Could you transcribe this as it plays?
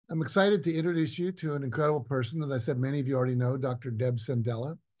I'm excited to introduce you to an incredible person that I said many of you already know, Dr. Deb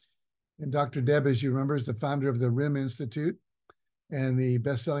Sandella. And Dr. Deb, as you remember, is the founder of the RIM Institute and the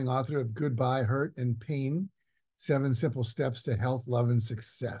best-selling author of Goodbye, Hurt, and Pain, 7 Simple Steps to Health, Love, and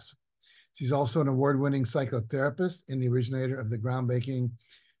Success. She's also an award-winning psychotherapist and the originator of the groundbreaking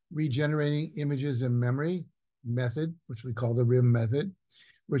Regenerating Images and Memory method, which we call the RIM method,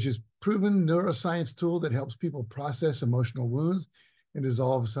 which is proven neuroscience tool that helps people process emotional wounds and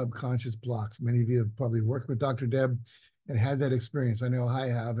dissolve subconscious blocks. Many of you have probably worked with Dr. Deb and had that experience. I know I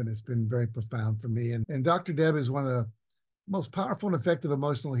have, and it's been very profound for me. And Dr. Deb is one of the most powerful and effective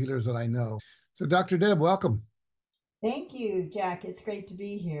emotional healers that I know. So Dr. Deb, welcome. Thank you, Jack. It's great to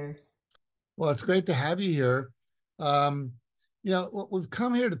be here. Well, it's great to have you here. Um, what we've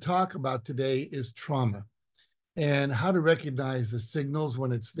come here to talk about today is trauma and how to recognize the signals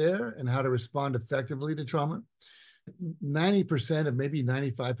when it's there and how to respond effectively to trauma. 90% of maybe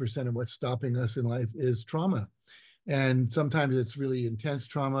 95% of what's stopping us in life is trauma. And sometimes it's really intense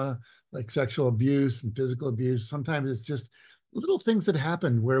trauma, like sexual abuse and physical abuse. Sometimes it's just little things that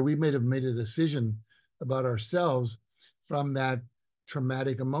happen where we may have made a decision about ourselves from that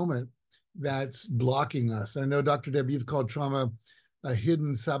traumatic moment that's blocking us. I know, Dr. Deb, you've called trauma a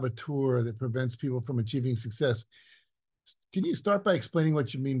hidden saboteur that prevents people from achieving success. Can you start by explaining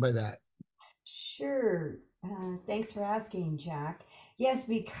what you mean by that? Sure. Thanks for asking, Jack. Yes,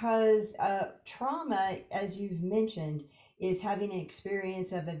 because trauma, as you've mentioned, is having an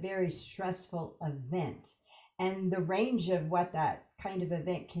experience of a very stressful event. And the range of what that kind of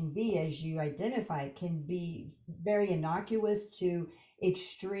event can be, as you identify, can be very innocuous to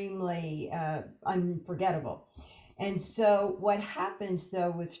extremely unforgettable. And so, what happens though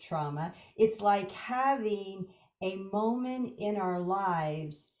with trauma, it's like having a moment in our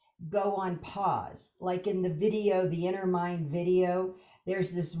lives go on pause. Like in the video, the inner mind video,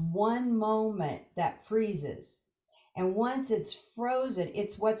 there's this one moment that freezes. And once it's frozen,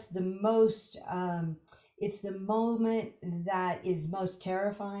 it's the moment that is most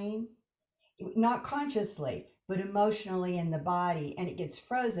terrifying, not consciously, but emotionally in the body, and it gets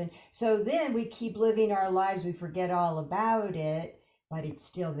frozen. So then we keep living our lives, we forget all about it, but it's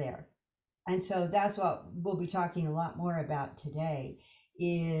still there. And so that's what we'll be talking a lot more about today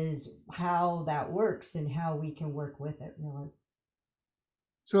is how that works and how we can work with it really.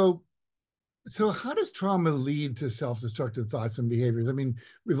 So, so how does trauma lead to self-destructive thoughts and behaviors? I mean,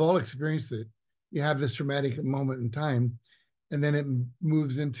 we've all experienced it. You have this traumatic moment in time, and then it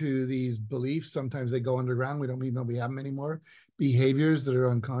moves into these beliefs. Sometimes they go underground. We don't even know we have them anymore. Behaviors that are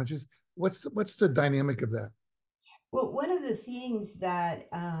unconscious. What's the dynamic of that? Well, one of the things that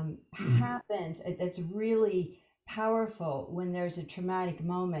happens that's really powerful when there's a traumatic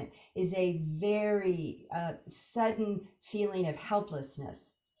moment is a very sudden feeling of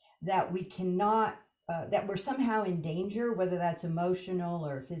helplessness that we cannot, that we're somehow in danger, whether that's emotional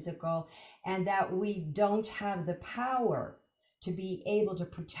or physical, and that we don't have the power to be able to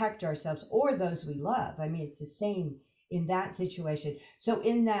protect ourselves or those we love. I mean, it's the same in that situation. So,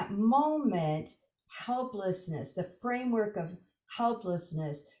 in that moment, helplessness, the framework of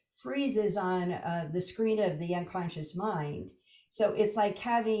helplessness freezes on the screen of the unconscious mind. So it's like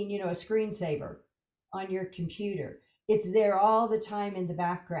having, a screensaver on your computer. It's there all the time in the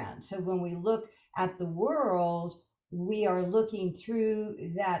background. So when we look at the world, we are looking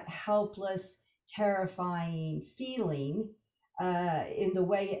through that helpless, terrifying feeling in the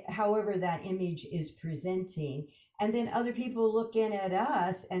way, however, that image is presenting. And then other people looking at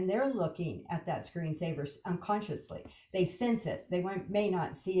us and they're looking at that screensaver unconsciously. They sense it. They may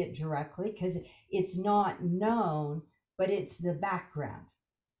not see it directly because it's not known, but it's the background.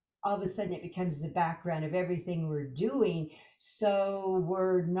 All of a sudden, it becomes the background of everything we're doing. So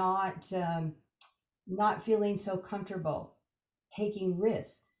we're not feeling so comfortable taking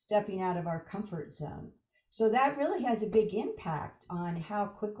risks, stepping out of our comfort zone. So that really has a big impact on how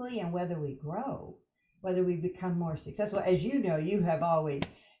quickly and whether we grow, whether we become more successful. As you know, you have always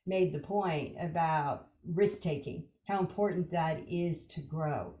made the point about risk taking, how important that is to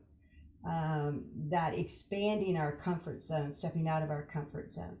grow, that expanding our comfort zone, stepping out of our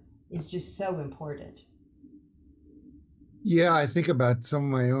comfort zone is just so important. Yeah, I think about some of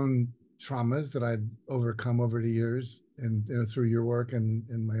my own traumas that I've overcome over the years, and through your work and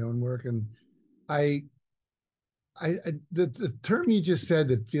my own work, and I the term you just said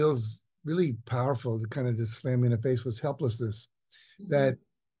that feels really powerful to kind of just slam me in the face was helplessness. Mhm. That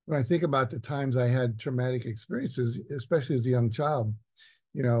when I think about the times I had traumatic experiences, especially as a young child,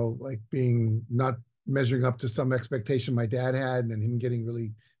 like being not measuring up to some expectation my dad had, and then him getting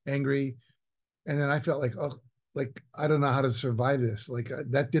really angry, and then I felt like, oh, like, I don't know how to survive this. Like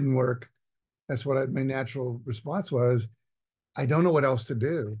that didn't work. That's what my natural response was. I don't know what else to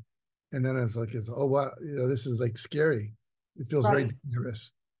do. And then oh, wow, this is like scary. It feels very Right.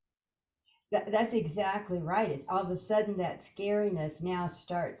 dangerous. That's exactly right. It's all of a sudden that scariness now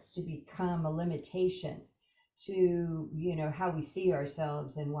starts to become a limitation to, how we see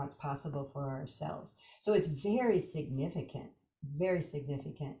ourselves and what's possible for ourselves. So it's very significant, very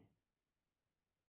significant.